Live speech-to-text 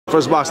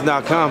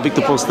Firstboxing.com,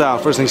 Viktor Postol.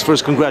 First things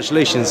first,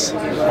 congratulations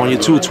on your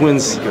two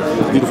twins.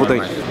 Beautiful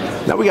thing.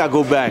 Now we gotta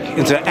go back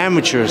into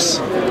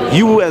amateurs.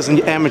 You as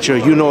an amateur,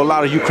 you know a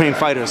lot of Ukraine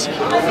fighters.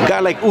 A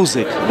guy like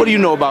Usyk, what do you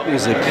know about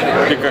Usyk?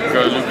 Ты как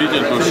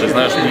любитель бывший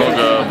знаешь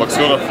много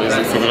боксеров из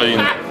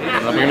Украины.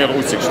 Например,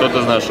 Usyk. Что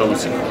ты знаешь о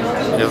Usyk?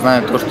 Я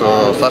знаю то,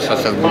 что Саша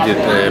сейчас будет,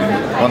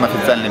 он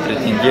официальный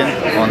претендент,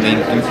 он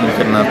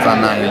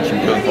интернациональный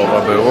чемпион по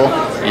ВБО,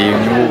 и у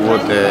него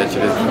вот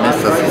через 2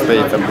 месяца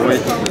состоится бой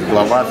с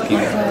Glowacki,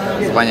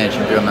 звание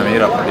чемпиона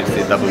мира по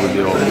версии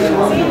WBO.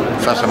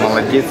 Саша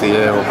молодец, и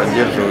я его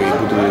поддерживаю и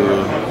буду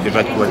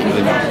держать кулаки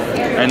за него.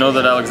 I know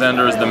that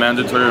Alexander is the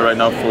mandatory right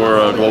now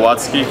for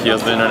Glowacki. He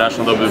has the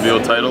international WBO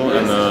title,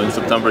 and in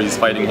September he's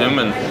fighting him.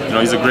 And you know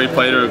he's a great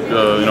fighter.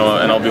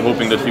 And I'll be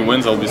hoping that he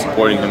wins. I'll be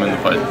supporting him in the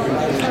fight.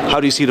 How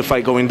do you see the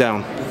fight going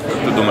down?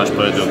 Как ты думаешь,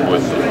 пройдет бой?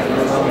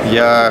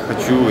 Я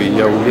хочу, и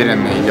я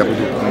уверен, и я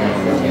буду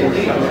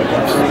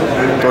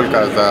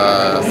только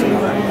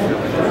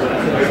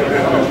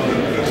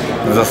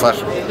за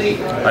Сашу.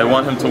 I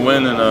want him to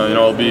win, and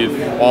I'll be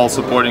all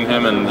supporting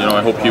him, and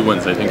I hope he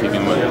wins. I think he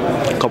can win.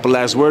 A couple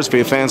last words for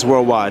your fans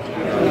worldwide.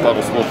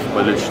 Пару слов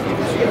поличным.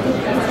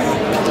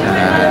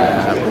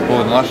 По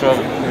поводу нашего,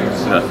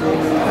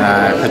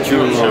 хочу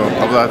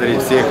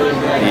поблагодарить всех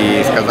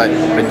и сказать: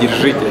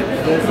 поддержите,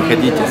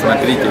 выходите,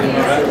 смотрите.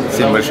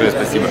 Всем большое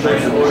спасибо.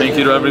 Thank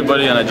you to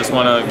everybody, and I just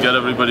want to get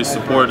everybody's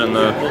support, and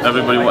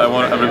I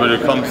want everybody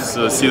to come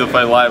see the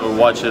fight live or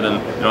watch it, and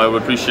I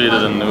would appreciate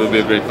it, and it would be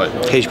a great fight.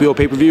 HBO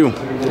pay-per-view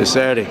this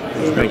Saturday.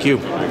 Thank you.